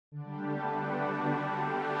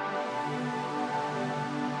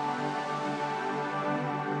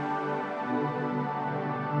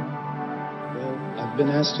I've been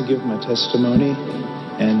asked to give my testimony,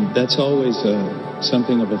 and that's always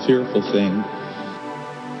something of a fearful thing.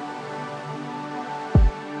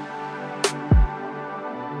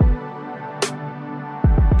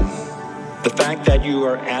 The fact that you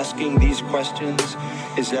are asking these questions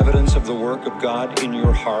is evidence of the work of God in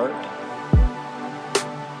your heart.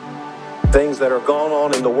 Things that are going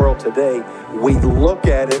on in the world today, we look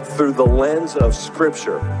at it through the lens of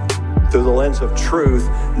Scripture, through the lens of truth,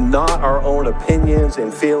 not our own opinions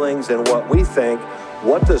and feelings and what we think.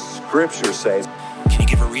 What does Scripture say? Can you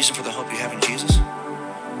give a reason for the hope you have in Jesus?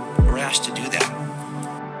 We're asked to do that.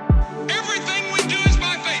 Everything we do is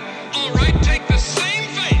by faith. All right, take the same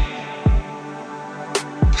faith,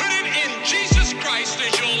 put it in Jesus Christ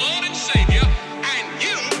as your Lord and Savior, and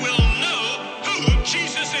you will know who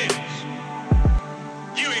Jesus is.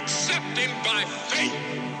 You accept Him by faith.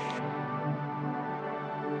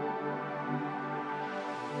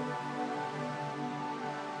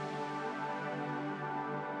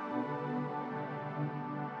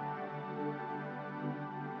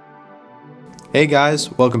 Hey guys,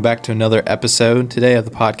 welcome back to another episode today of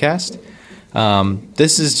the podcast.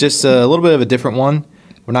 This is just a little bit of a different one.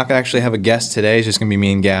 We're not going to actually have a guest today. It's just going to be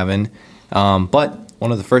me and Gavin. But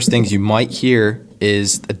one of the first things you might hear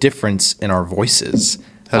is a difference in our voices.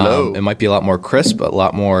 Hello. It might be a lot more crisp, a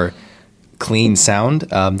lot more clean sound.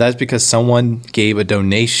 That's because someone gave a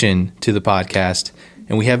donation to the podcast,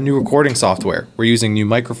 and we have new recording software. We're using new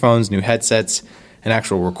microphones, new headsets, an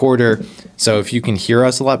actual recorder. So if you can hear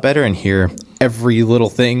us a lot better and hear every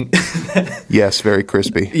little thing. Yes, very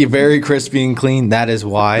crispy. Very crispy and clean. That is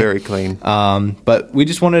why. Very clean. But we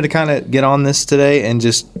just wanted to kind of get on this today and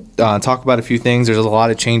just talk about a few things. There's a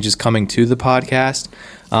lot of changes coming to the podcast.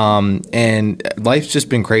 And life's just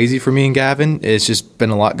been crazy for me and Gavin. It's just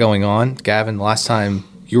been a lot going on. Gavin, last time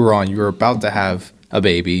you were on, you were about to have a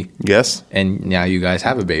baby. Yes. And now you guys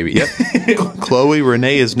have a baby. Yep. Chloe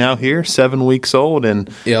Renee is now here, 7 weeks old, and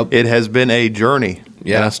It has been a journey.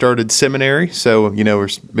 Yeah. And I started seminary, so,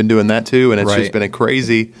 we've been doing that too, and it's just been a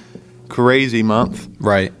crazy, crazy month.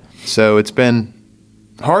 Right. So it's been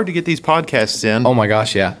hard to get these podcasts in. Oh my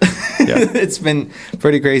gosh, yeah. Yeah. It's been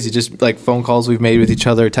pretty crazy. Just like phone calls we've made with each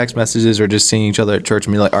other, text messages, or just seeing each other at church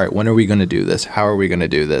and be like, all right, when are we going to do this? How are we going to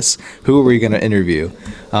do this? Who are we going to interview?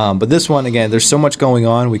 But this one, again, there's so much going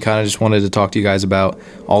on. We kind of just wanted to talk to you guys about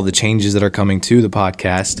all the changes that are coming to the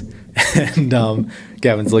podcast. And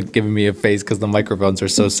Gavin's giving me a face because the microphones are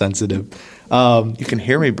so sensitive. You can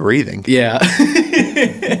hear me breathing. Yeah.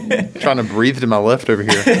 Trying to breathe to my left over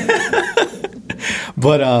here.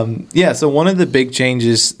 But, so one of the big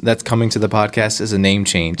changes that's coming to the podcast is a name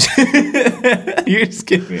change. You're just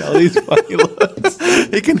giving me all these funny looks.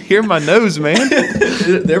 You can hear my nose, man.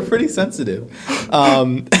 They're pretty sensitive.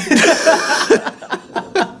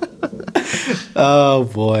 Oh,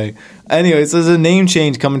 boy. Anyways, there's a name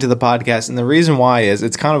change coming to the podcast, and the reason why is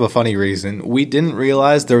it's kind of a funny reason. We didn't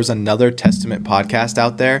realize there was another Testament podcast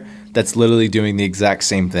out there that's literally doing the exact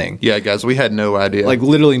same thing. Yeah, guys, we had no idea. Like,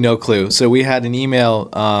 literally no clue. So we had an email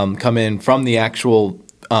come in from the actual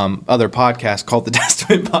other podcast called the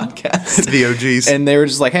Testament Podcast. The OGs. And they were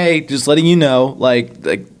just like, hey, just letting you know, like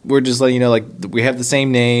we're just letting you know, like, we have the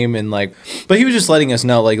same name, and like, but he was just letting us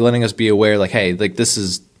know, like, letting us be aware, like, hey, like, this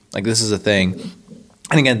is a thing.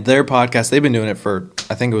 And again, their podcast, they've been doing it for,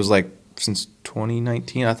 I think it was like since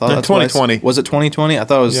 2019. I thought that's 2020. Was it 2020? I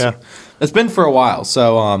thought it was. Yeah. It's been for a while.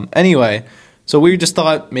 So anyway, so we just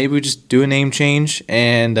thought maybe we just do a name change,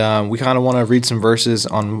 and we kind of want to read some verses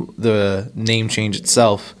on the name change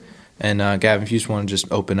itself. And Gavin, if you just want to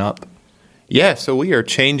just open up. Yeah, so we are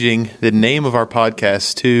changing the name of our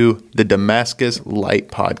podcast to the Damascus Light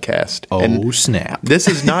Podcast. Oh, and snap. This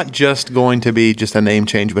is not just going to be just a name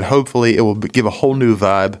change, but hopefully it will give a whole new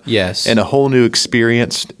vibe. Yes. And a whole new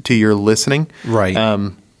experience to your listening. Right.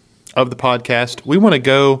 Of the podcast. We want to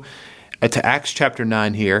go to Acts chapter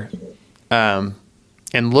 9 here and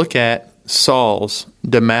look at Saul's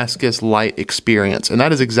Damascus Light experience. And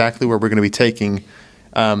that is exactly where we're going to be taking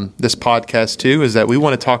this podcast to, is that we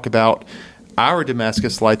want to talk about our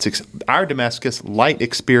Damascus Light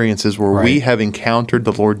experiences where we have encountered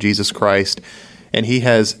the Lord Jesus Christ, and He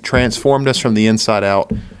has transformed us from the inside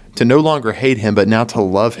out to no longer hate Him, but now to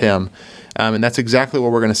love Him. And that's exactly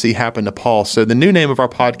what we're going to see happen to Paul. So the new name of our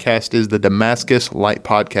podcast is the Damascus Light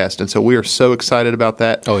Podcast, and so we are so excited about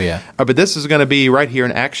that. Oh, yeah. But this is going to be right here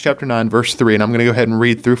in Acts chapter 9, verse 3, and I'm going to go ahead and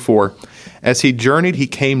read through 4. As he journeyed, he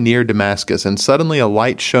came near Damascus, and suddenly a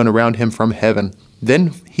light shone around him from heaven.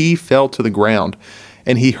 Then he fell to the ground,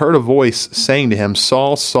 and he heard a voice saying to him,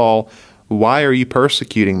 Saul, Saul, why are you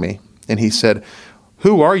persecuting me? And he said,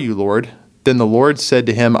 Who are you, Lord? Then the Lord said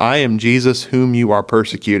to him, I am Jesus whom you are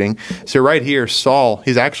persecuting. So right here, Saul,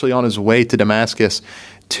 he's actually on his way to Damascus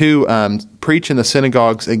to preach in the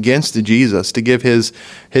synagogues against Jesus, to give his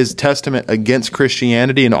testament against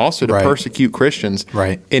Christianity, and also to persecute Christians.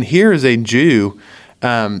 Right. And here is a Jew,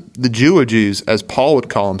 the Jew of Jews, as Paul would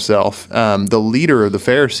call himself, the leader of the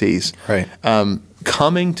Pharisees,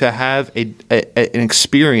 coming to have an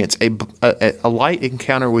experience, a light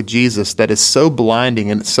encounter with Jesus that is so blinding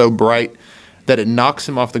and it's so bright that it knocks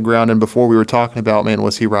him off the ground. And before we were talking about, man,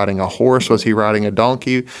 was he riding a horse? Was he riding a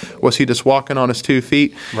donkey? Was he just walking on his 2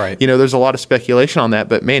 feet? Right. You know, there's a lot of speculation on that,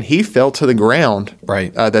 but man, he fell to the ground.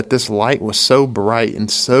 Right. That this light was so bright and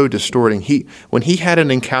so distorting. When he had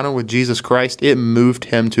an encounter with Jesus Christ, it moved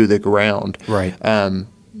him to the ground. Right.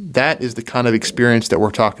 That is the kind of experience that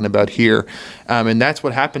we're talking about here. And that's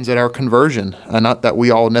what happens at our conversion. Not that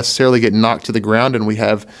we all necessarily get knocked to the ground and we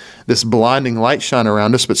have this blinding light shine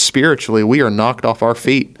around us, but spiritually we are knocked off our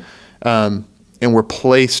feet and we're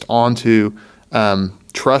placed onto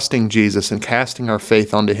trusting Jesus and casting our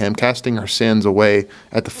faith onto him, casting our sins away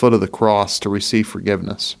at the foot of the cross to receive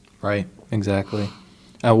forgiveness. Right, exactly.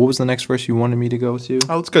 What was the next verse you wanted me to go to?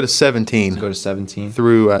 Oh, let's go to 17. Let's go to 17.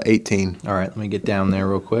 Through 18. All right, let me get down there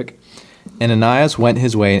real quick. And Ananias went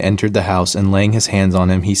his way and entered the house, and laying his hands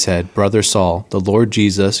on him, he said, Brother Saul, the Lord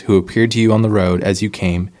Jesus, who appeared to you on the road as you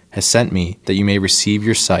came, has sent me that you may receive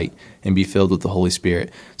your sight and be filled with the Holy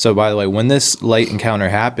Spirit. So, by the way, when this light encounter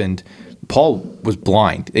happened, Paul was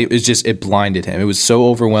blind. It blinded him. It was so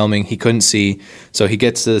overwhelming, he couldn't see. So he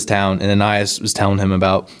gets to this town, and Ananias was telling him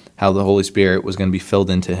about how the Holy Spirit was going to be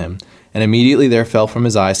filled into him. And immediately there fell from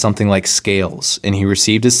his eyes something like scales, and he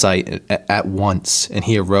received his sight at once, and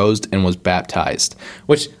he arose and was baptized.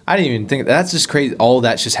 Which I didn't even think, that's just crazy. All of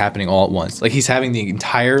that's just happening all at once. Like he's having the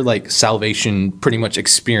entire salvation pretty much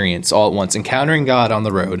experience all at once, encountering God on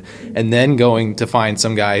the road, and then going to find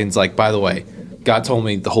some guy and it's like, by the way, God told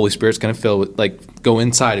me the Holy Spirit's going to go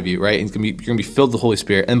inside of you, right? And you're going to be filled with the Holy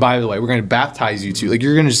Spirit. And by the way, we're going to baptize you too.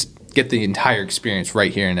 You're going to just get the entire experience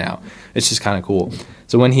right here and now. It's just kind of cool.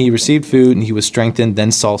 So when he received food and he was strengthened,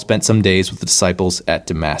 then Saul spent some days with the disciples at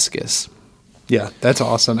Damascus. Yeah, that's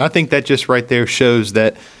awesome. I think that just right there shows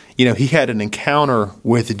that, he had an encounter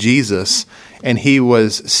with Jesus and he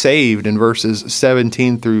was saved in verses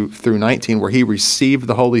 17 through 19, where he received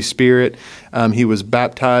the Holy Spirit. He was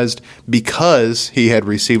baptized because he had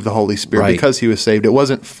received the Holy Spirit, because he was saved. It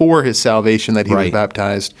wasn't for his salvation that he was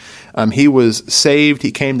baptized. He was saved.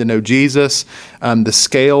 He came to know Jesus. The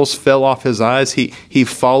scales fell off his eyes. He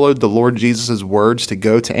followed the Lord Jesus' words to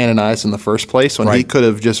go to Ananias in the first place, when he could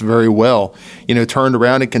have just very well, turned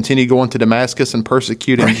around and continued going to Damascus and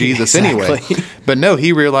persecuting Jesus anyway. But no,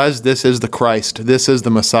 he realized this is the Christ. This is the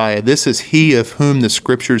Messiah. This is he of whom the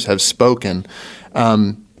Scriptures have spoken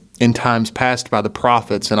in times past by the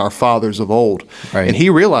prophets and our fathers of old. Right. And he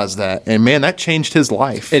realized that. And man, that changed his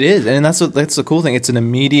life. It is. And that's the cool thing. It's an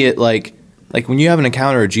immediate, like when you have an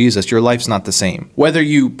encounter with Jesus, your life's not the same. Whether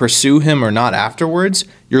you pursue him or not afterwards,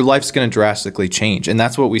 your life's going to drastically change. And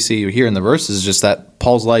that's what we see here in the verses, is just that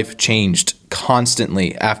Paul's life changed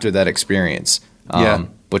constantly after that experience.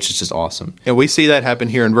 Which is just awesome. And we see that happen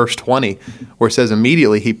here in verse 20, where it says,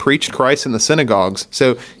 immediately he preached Christ in the synagogues.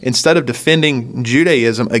 So instead of defending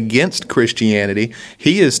Judaism against Christianity,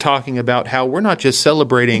 he is talking about how we're not just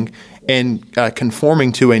celebrating and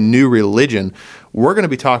conforming to a new religion. We're going to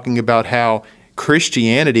be talking about how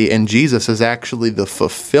Christianity and Jesus is actually the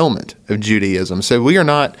fulfillment of Judaism. So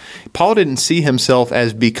Paul didn't see himself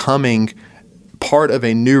as becoming part of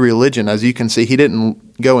a new religion. As you can see, he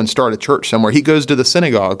didn't go and start a church somewhere. He goes to the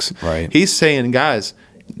synagogues. Right. He's saying, guys,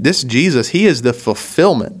 this Jesus, he is the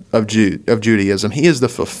fulfillment of Judaism. He is the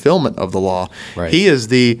fulfillment of the law. Right. He is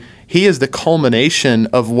the culmination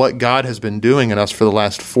of what God has been doing in us for the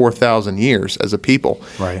last 4,000 years as a people.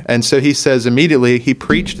 Right. And so he says immediately he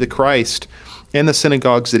preached the Christ in the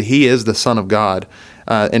synagogues, that he is the Son of God.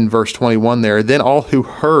 In verse 21 there, then all who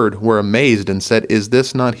heard were amazed and said, is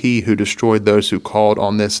this not he who destroyed those who called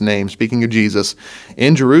on this name, speaking of Jesus,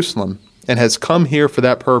 in Jerusalem, and has come here for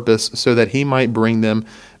that purpose, so that he might bring them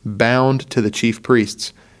bound to the chief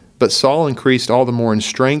priests? But Saul increased all the more in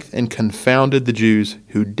strength and confounded the Jews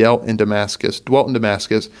who dwelt in Damascus,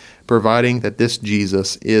 providing that this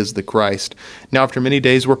Jesus is the Christ. Now after many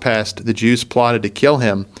days were passed, the Jews plotted to kill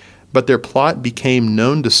him, but their plot became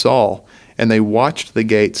known to Saul, and they watched the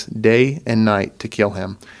gates day and night to kill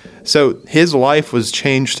him. So his life was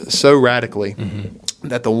changed so radically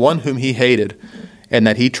that the one whom he hated and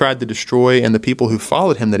that he tried to destroy, and the people who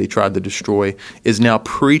followed him that he tried to destroy, is now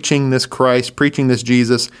preaching this Christ, preaching this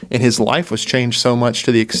Jesus, and his life was changed so much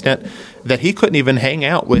to the extent that he couldn't even hang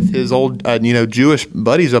out with his old Jewish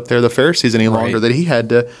buddies up there, the Pharisees, any longer. That he had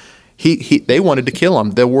to. They wanted to kill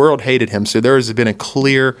him. The world hated him. So there has been a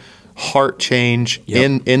clear heart change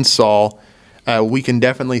in Saul. We can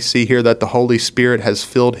definitely see here that the Holy Spirit has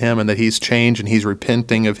filled him and that he's changed and he's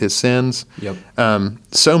repenting of his sins.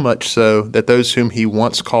 So much so that those whom he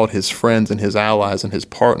once called his friends and his allies and his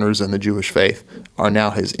partners in the Jewish faith are now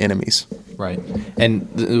his enemies. Right. And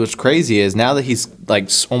what's crazy is now that he's like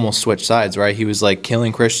almost switched sides, right? He was like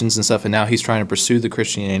killing Christians and stuff, and now he's trying to pursue the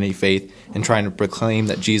Christianity faith and trying to proclaim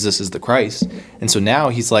that Jesus is the Christ. And so now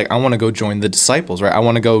he's like, I want to go join the disciples, right? I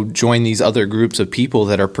want to go join these other groups of people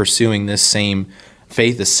that are pursuing this same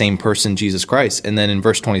faith, the same person, Jesus Christ. And then in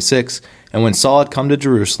verse 26, and when Saul had come to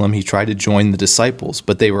Jerusalem, he tried to join the disciples,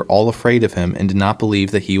 but they were all afraid of him and did not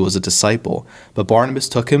believe that he was a disciple. But Barnabas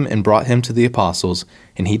took him and brought him to the apostles,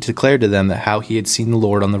 and he declared to them that how he had seen the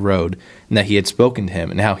Lord on the road, and that he had spoken to him,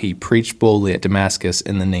 and how he preached boldly at Damascus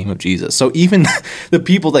in the name of Jesus. So even the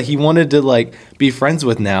people that he wanted to like be friends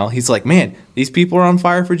with now, he's like, man, these people are on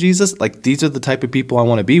fire for Jesus. Like, these are the type of people I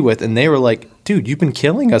want to be with. And they were like, dude, you've been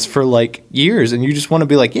killing us for like years, and you just want to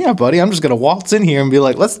be like, yeah, buddy, I'm just gonna waltz in here and be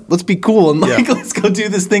like, let's be cool and like let's go do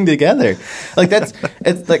this thing together. Like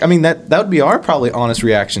it's like, I mean, that would be our probably honest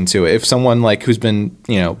reaction to it if someone like who's been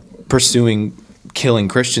pursuing killing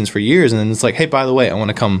Christians for years, and then it's like, hey, by the way, I want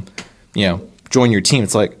to come join your team.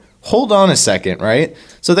 It's like, hold on a second, right?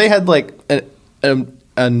 So they had like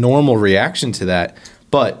a normal reaction to that.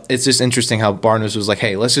 But it's just interesting how Barnabas was like,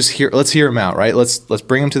 hey, let's hear him out, right? Let's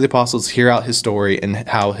bring him to the apostles, hear out his story and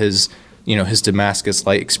how his Damascus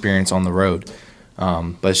light experience on the road.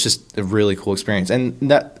 But it's just a really cool experience. And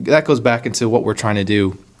that goes back into what we're trying to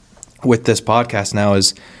do with this podcast now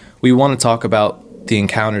is we want to talk about the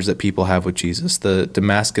encounters that people have with Jesus, the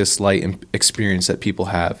Damascus light experience that people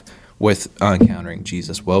have with encountering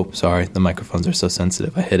Jesus. Whoa, sorry, the microphones are so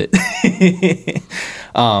sensitive. I hit it.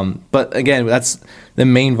 But again, that's the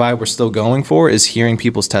main vibe we're still going for, is hearing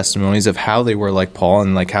people's testimonies of how they were like Paul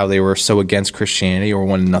and like how they were so against Christianity or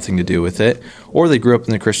wanted nothing to do with it, or they grew up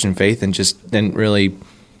in the Christian faith and just didn't really,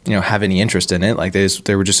 have any interest in it. Like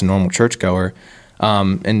they were just a normal churchgoer.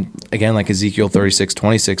 And again, like Ezekiel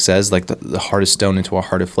 36:26 says, like the heart of stone into a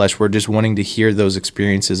heart of flesh. We're just wanting to hear those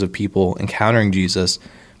experiences of people encountering Jesus,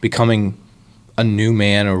 becoming a new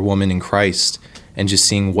man or woman in Christ, and just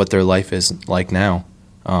seeing what their life is like now.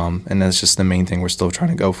 And that's just the main thing we're still trying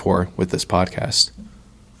to go for with this podcast.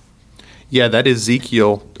 Yeah, that is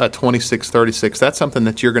Ezekiel 26:36. That's something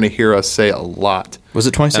that you're going to hear us say a lot. Was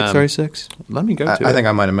it 26:36? Let me go to it. I think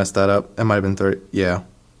I might have messed that up. It might have been 30. Yeah.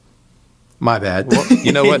 My bad. Well,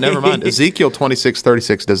 you know what? Never mind. Ezekiel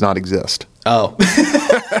 26:36 does not exist. Oh.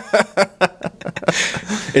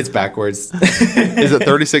 It's backwards. Is it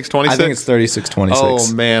 36:26? I think it's 36:26.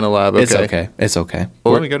 Oh, man alive. Okay. It's okay.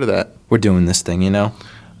 Well, let me go to that. We're doing this thing,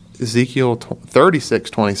 Ezekiel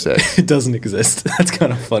 36:26. It doesn't exist. That's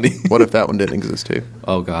kind of funny. What if that one didn't exist too?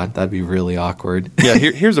 Oh, God. That'd be really awkward. Yeah,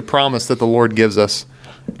 here's a promise that the Lord gives us.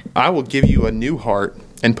 I will give you a new heart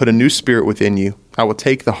and put a new spirit within you. I will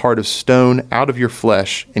take the heart of stone out of your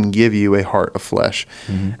flesh and give you a heart of flesh.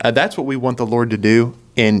 Mm-hmm. That's what we want the Lord to do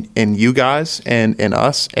in you guys and in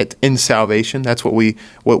us in salvation. That's what we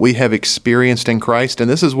have experienced in Christ. And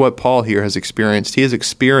this is what Paul here has experienced. He has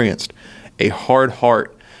experienced a hard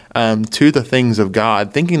heart to the things of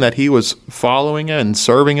God, thinking that he was following him and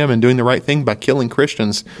serving him and doing the right thing by killing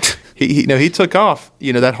Christians. He took off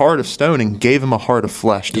that heart of stone and gave him a heart of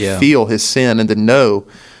flesh to feel his sin and to know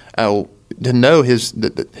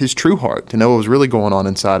his true heart, to know what was really going on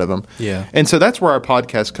inside of him. Yeah. And so that's where our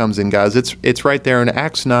podcast comes in, guys. It's right there in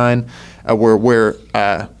Acts 9 where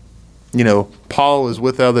Paul is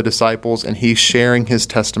with the other disciples and he's sharing his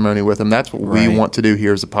testimony with them. That's what we want to do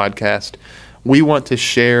here as a podcast. We want to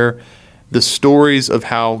share the stories of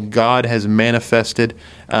how God has manifested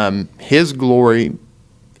his glory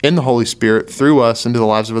in the Holy Spirit through us into the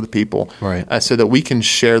lives of other people, so that we can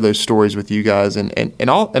share those stories with you guys. And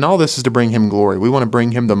all this is to bring him glory. We want to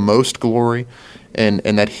bring him the most glory, and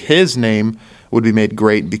that his name would be made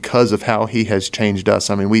great because of how he has changed us.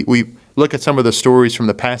 I mean, we look at some of the stories from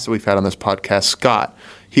the past that we've had on this podcast. Scott,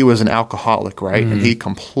 he was an alcoholic, right? Mm-hmm. And he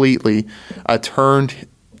completely turned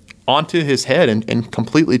onto his head and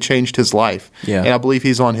completely changed his life. Yeah. And I believe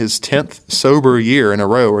he's on his 10th sober year in a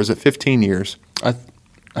row, or is it 15 years?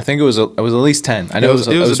 I think it was at least 10. I know it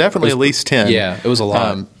was definitely at least 10. Yeah, it was a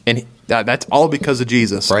lot. And That's all because of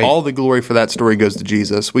Jesus. Right. All the glory for that story goes to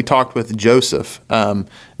Jesus. We talked with Joseph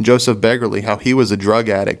Begley, how he was a drug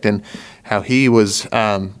addict and how he was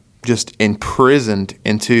just imprisoned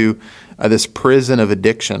into this prison of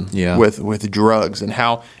addiction with drugs, and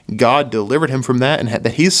how God delivered him from that, and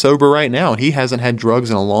that he's sober right now, and he hasn't had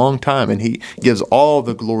drugs in a long time, and he gives all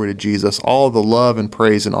the glory to Jesus, all the love and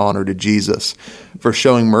praise and honor to Jesus for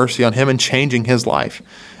showing mercy on him and changing his life.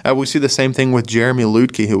 We see the same thing with Jeremy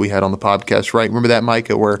Lutke, who we had on the podcast, right? Remember that,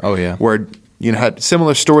 Micah, where had a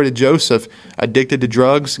similar story to Joseph, addicted to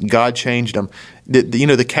drugs, God changed him.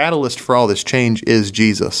 The catalyst for all this change is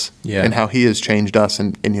Jesus, and how he has changed us.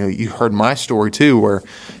 And you heard my story too, where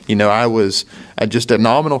I was just a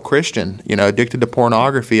nominal Christian, addicted to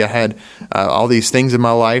pornography. I had all these things in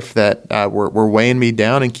my life that were weighing me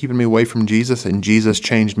down and keeping me away from Jesus, and Jesus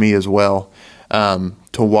changed me as well, to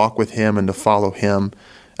walk with him and to follow him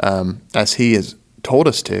as he has told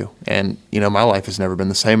us to. And my life has never been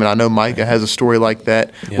the same, and I know Micah has a story like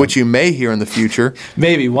that, which you may hear in the future,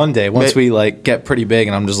 maybe one day once we get pretty big,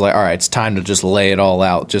 and I'm just like, all right, it's time to just lay it all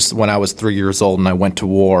out. Just when I was 3 years old and I went to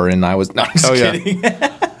war, and I was kidding.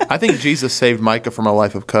 I think Jesus saved Micah from a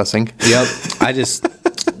life of cussing. Yep. I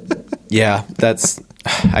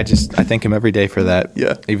thank him every day for that.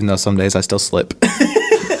 Yeah. Even though some days I still slip.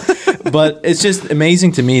 But it's just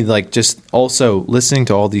amazing to me, just also listening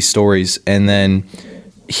to all these stories and then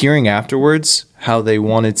hearing afterwards how they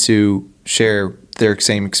wanted to share their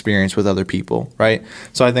same experience with other people, right?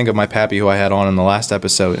 So I think of my pappy who I had on in the last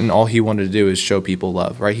episode, and all he wanted to do is show people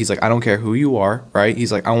love, right? He's like, I don't care who you are, right?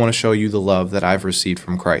 He's like, I want to show you the love that I've received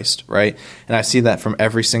from Christ, right? And I see that from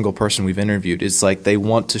every single person we've interviewed. It's like they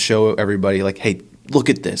want to show everybody, hey, look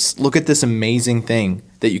at this amazing thing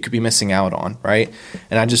that you could be missing out on, right?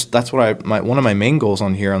 And that's what one of my main goals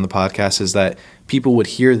on here on the podcast is that people would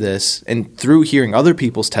hear this, and through hearing other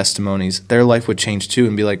people's testimonies, their life would change too,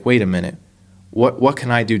 and be like, wait a minute, what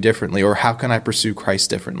can I do differently, or how can I pursue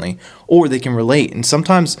Christ differently? Or they can relate, and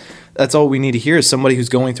sometimes that's all we need to hear is somebody who's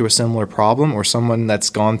going through a similar problem, or someone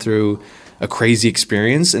that's gone through a crazy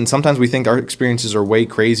experience. And sometimes we think our experiences are way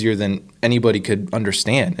crazier than anybody could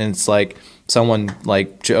understand, and it's like someone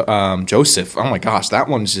like Joseph, oh my gosh, that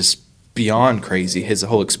one's just beyond crazy, his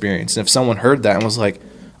whole experience. And if someone heard that and was like,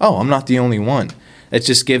 oh, I'm not the only one, it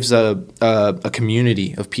just gives a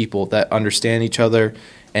community of people that understand each other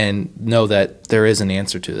and know that there is an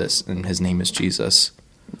answer to this, and his name is Jesus.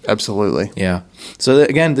 Absolutely. Yeah. So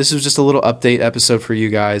again, this is just a little update episode for you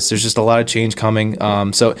guys. There's just a lot of change coming.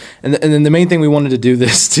 And then the main thing we wanted to do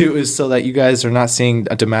this too is so that you guys are not seeing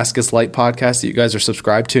a Damascus Light podcast that you guys are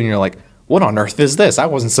subscribed to, and you're like, what on earth is this? I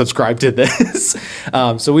wasn't subscribed to this.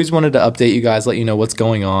 So we just wanted to update you guys, let you know what's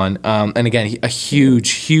going on. And again, a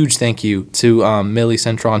huge thank you to Millie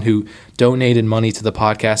Centron, who donated money to the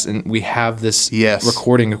podcast. And we have this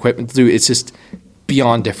recording equipment. Dude, it's just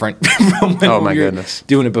beyond different from when we were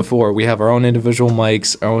doing it before. We have our own individual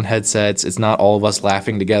mics, our own headsets. It's not all of us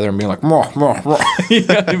laughing together and being like, "Mwah, mwah, mwah." You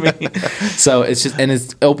know what I mean? So it's just, and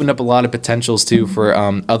it's opened up a lot of potentials too for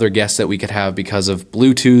other guests that we could have because of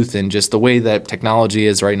Bluetooth and just the way that technology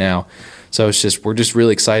is right now. So it's just, we're just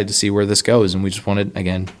really excited to see where this goes, and we just wanted,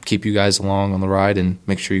 again, keep you guys along on the ride and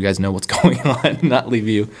make sure you guys know what's going on and not leave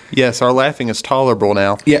you. Yes, our laughing is tolerable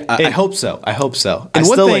now. Yeah, I hope so. I hope so. And I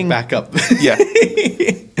still back up. Yeah.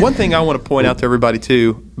 One thing I want to point out to everybody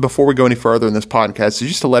too, before we go any further in this podcast, is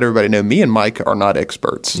just to let everybody know, me and Mike are not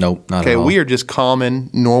experts. Nope, not at all. We are just common,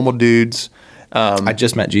 normal dudes. I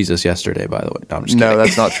just met Jesus yesterday, by the way. No, I'm just kidding. No,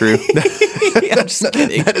 that's not true. I'm just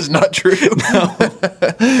kidding. That is not true.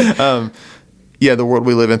 No. Yeah, the world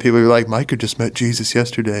we live in, people are like, Micah just met Jesus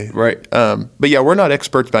yesterday. Right. But yeah, we're not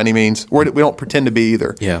experts by any means. We don't pretend to be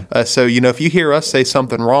either. Yeah. So, if you hear us say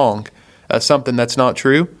something wrong, something that's not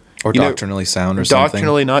true. Or doctrinally sound or something.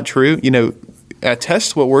 Doctrinally not true.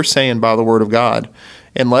 Test what we're saying by the word of God.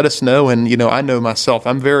 And let us know. And, I know myself,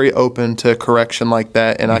 I'm very open to correction like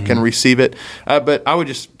that, and I can receive it. But I would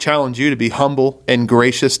just challenge you to be humble and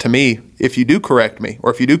gracious to me if you do correct me,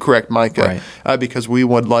 or if you do correct Micah, because we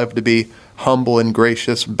would love to be humble and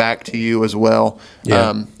gracious back to you as well.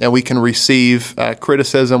 Yeah. And we can receive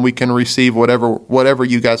criticism. We can receive whatever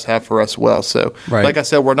you guys have for us well. So, like I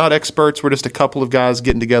said, we're not experts. We're just a couple of guys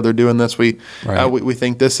getting together doing this. We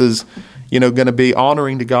think this is going to be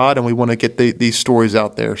honoring to God, and we want to get these stories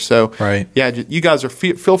out there. So, yeah, you guys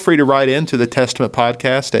feel free to write into the Testament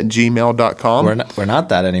Podcast at gmail.com. We're not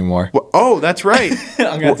that anymore. Well, that's right.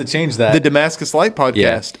 I'm going to have to change that. The Damascus Light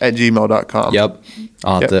Podcast at gmail.com. Yep.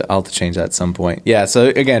 I'll have to change that at some point. Yeah, so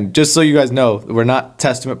again, just so you guys know, we're not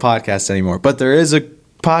Testament Podcast anymore, but there is a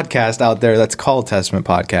podcast out there that's called Testament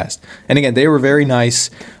Podcast. And again, they were very nice.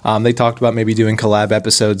 They talked about maybe doing collab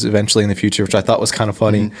episodes eventually in the future, which I thought was kind of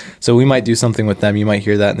funny. So we might do something with them. You might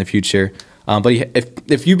hear that in the future. But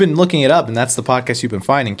if you've been looking it up and that's the podcast you've been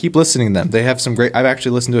finding, keep listening to them. They have some great. I've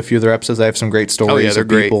actually listened to a few of their episodes. I have some great stories of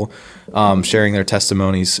people sharing their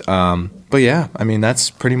testimonies. But yeah, I mean, that's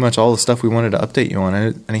pretty much all the stuff we wanted to update you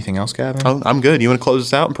on. Anything else, Gavin? Oh, I'm good. You want to close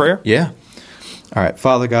us out in prayer? Yeah. All right,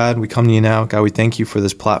 Father God, we come to you now. God, we thank you for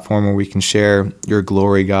this platform where we can share your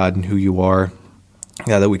glory, God, and who you are.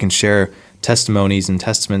 God, that we can share testimonies and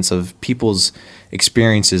testaments of people's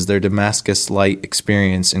experiences, their Damascus light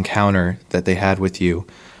experience, encounter that they had with you,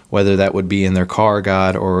 whether that would be in their car,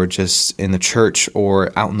 God, or just in the church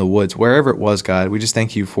or out in the woods, wherever it was, God. We just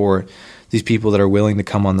thank you for these people that are willing to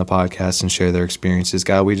come on the podcast and share their experiences.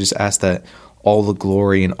 God, we just ask that all the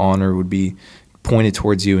glory and honor would be pointed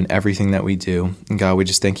towards you in everything that we do. And God, we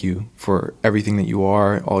just thank you for everything that you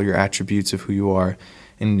are, all your attributes of who you are,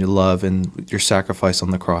 and your love and your sacrifice on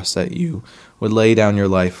the cross, that you would lay down your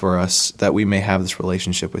life for us, that we may have this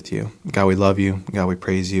relationship with you. God, we love you. God, we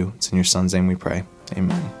praise you. It's in your Son's name we pray.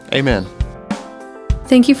 Amen. Amen.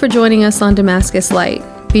 Thank you for joining us on Damascus Light.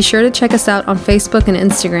 Be sure to check us out on Facebook and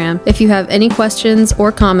Instagram. If you have any questions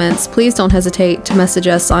or comments, please don't hesitate to message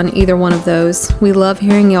us on either one of those. We love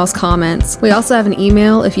hearing y'all's comments. We also have an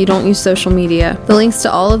email if you don't use social media. The links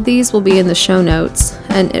to all of these will be in the show notes,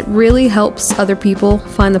 and it really helps other people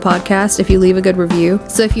find the podcast if you leave a good review.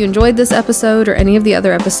 So if you enjoyed this episode or any of the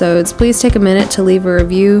other episodes, please take a minute to leave a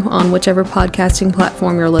review on whichever podcasting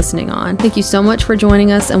platform you're listening on. Thank you so much for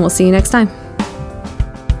joining us, and we'll see you next time.